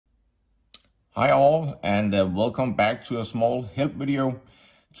Hi all, and welcome back to a small help video.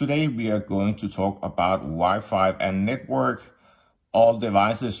 Today we are going to talk about Wi-Fi and network. All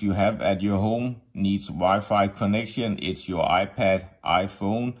devices you have at your home needs Wi-Fi connection. It's your iPad,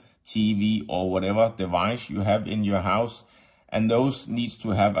 iPhone, TV or whatever device you have in your house. And those needs to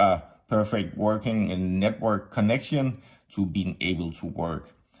have a perfect working network connection to be able to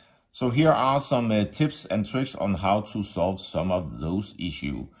work. So here are some tips and tricks on how to solve some of those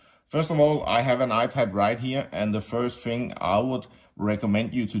issues. First of all, I have an iPad right here, and the first thing I would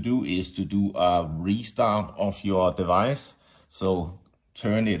recommend you to do is to do a restart of your device. So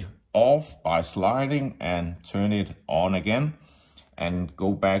turn it off by sliding and turn it on again and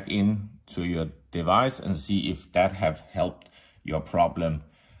go back into your device and see if that have helped your problem.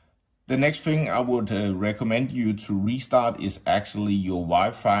 The next thing I would recommend you to restart is actually your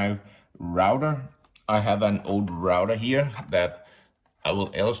Wi-Fi router. I have an old router here that I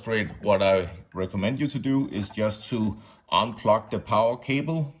will illustrate. What I recommend you to do is just to unplug the power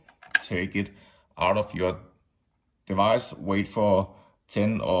cable, take it out of your device, wait for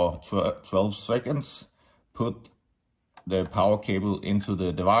 10 or 12 seconds, put the power cable into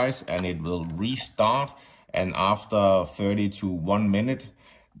the device and it will restart. And after 30 to 1 minute,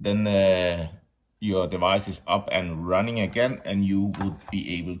 then your device is up and running again and you would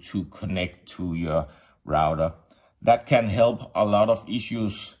be able to connect to your router. That can help a lot of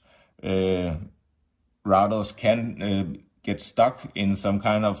issues. Routers can get stuck in some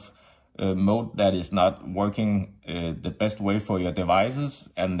kind of mode that is not working the best way for your devices,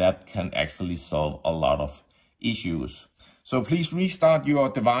 and that can actually solve a lot of issues. So please restart your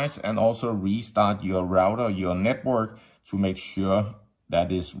device and also restart your router, your network, to make sure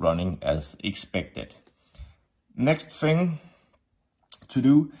that is running as expected. Next thing to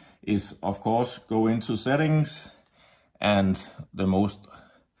do is, of course, go into settings. And the most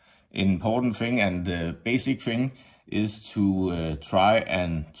important thing and the basic thing is to try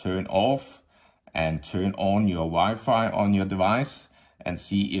and turn off and turn on your Wi-Fi on your device and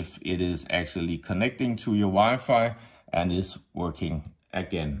see if it is actually connecting to your Wi-Fi and is working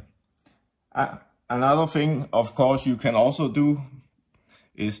again. Another thing, of course, you can also do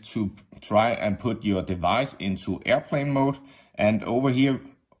is to try and put your device into airplane mode. And over here,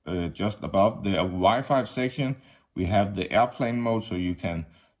 just above the Wi-Fi section, we have the airplane mode, so you can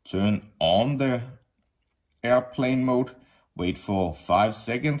turn on the airplane mode, wait for 5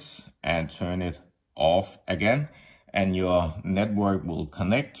 seconds and turn it off again, and your network will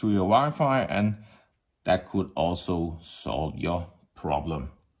connect to your Wi-Fi, and that could also solve your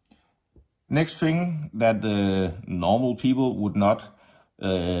problem. Next thing that the normal people would not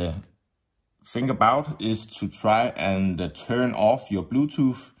think about is to try and turn off your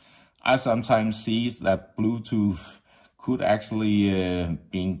Bluetooth. I sometimes see that Bluetooth could actually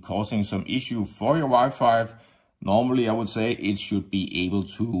be causing some issue for your Wi-Fi. Normally, I would say it should be able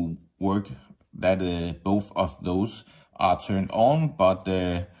to work that both of those are turned on, but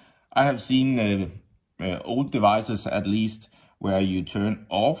I have seen old devices at least where you turn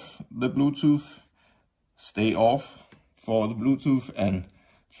off the Bluetooth, stay off for the Bluetooth and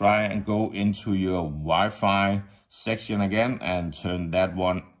try and go into your Wi-Fi section again and turn that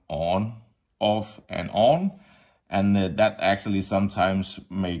one on, off and on, and that actually sometimes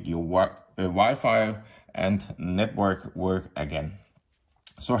make your Wi-Fi and network work again.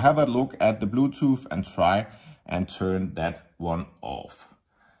 So have a look at the Bluetooth and try and turn that one off.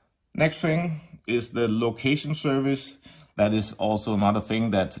 Next thing is the location service. That is also another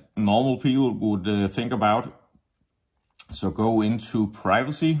thing that normal people would think about. So go into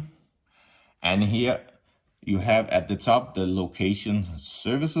privacy, and here you have at the top the location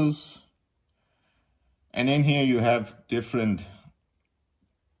services, and in here you have different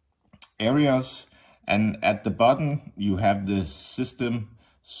areas, and at the bottom you have the system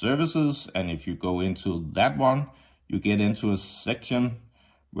services, and if you go into that one you get into a section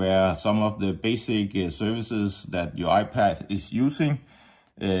where some of the basic services that your iPad is using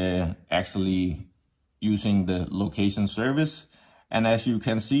actually using the location service. And as you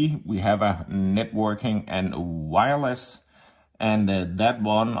can see, we have a networking and wireless. And that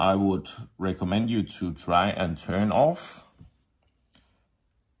one I would recommend you to try and turn off.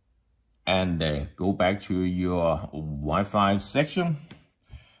 And go back to your Wi-Fi section.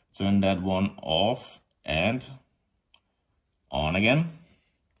 Turn that one off and on again.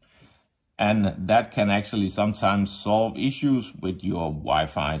 And that can actually sometimes solve issues with your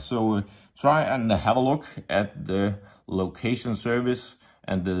Wi-Fi. So try and have a look at the location service,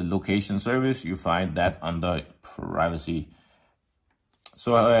 and the location service, you find that under privacy.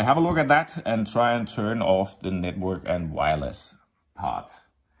 So have a look at that and try and turn off the network and wireless part.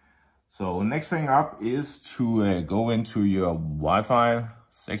 So next thing up is to go into your Wi-Fi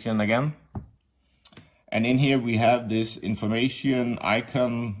section again. And in here we have this information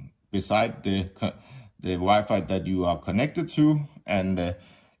icon beside the Wi-Fi that you are connected to. And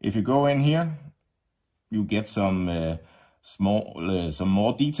if you go in here, you get some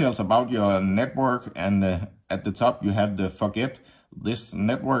more details about your network. And at the top you have the forget this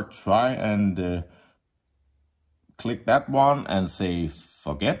network. Try and click that one and say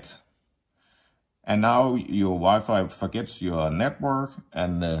forget. And now your Wi-Fi forgets your network,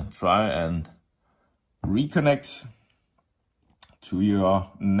 and try and reconnect to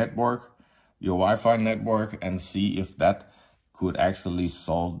your network, your Wi-Fi network, and see if that could actually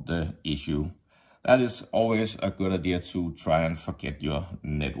solve the issue. That is always a good idea, to try and forget your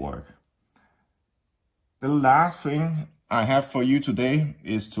network. The last thing I have for you today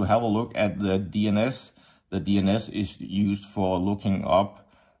is to have a look at the DNS. The DNS is used for looking up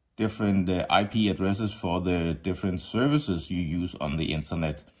different IP addresses for the different services you use on the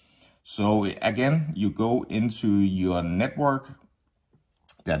internet. So again, you go into your network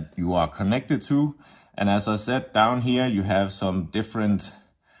that you are connected to, and as I said, down here you have some different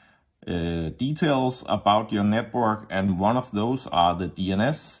details about your network, and one of those are the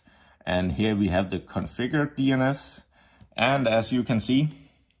DNS. And here we have the configured DNS, and as you can see,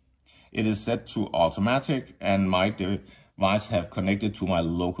 it is set to automatic, and my device have connected to my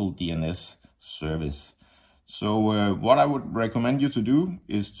local DNS service. So what I would recommend you to do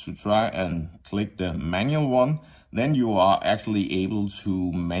is to try and click the manual one. Then you are actually able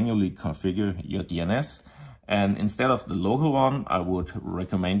to manually configure your DNS. And instead of the local one, I would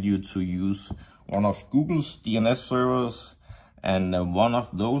recommend you to use one of Google's DNS servers. And one of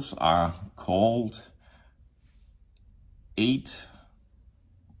those are called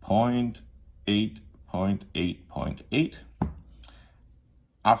 8.8.8.8.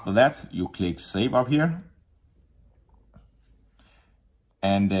 After that, you click save up here.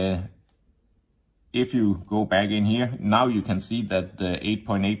 And if you go back in here, now you can see that the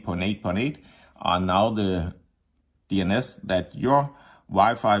 8.8.8.8 are now the DNS that your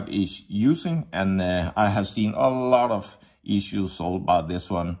Wi-Fi is using. And I have seen a lot of issues solved by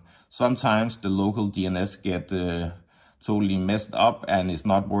this one. Sometimes the local DNS get totally messed up and it's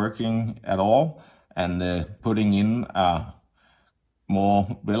not working at all. And putting in a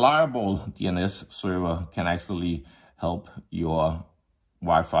more reliable DNS server can actually help your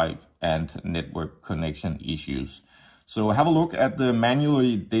Wi-Fi and network connection issues. So have a look at the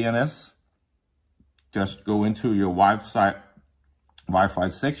manually DNS. Just go into your Wi-Fi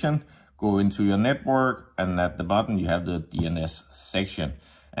section, go into your network, and at the bottom you have the DNS section,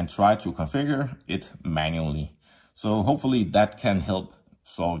 and try to configure it manually. So hopefully that can help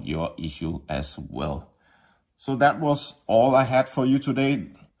solve your issue as well. So that was all I had for you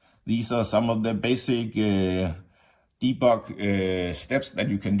today. These are some of the basic debug steps that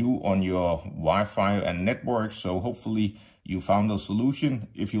you can do on your Wi-Fi and network. So hopefully you found a solution.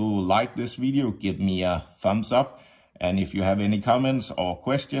 If you like this video, give me a thumbs up. And if you have any comments or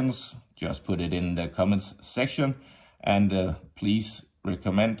questions, just put it in the comments section. And please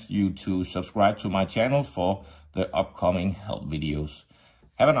recommend you to subscribe to my channel for the upcoming help videos.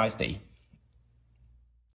 Have a nice day.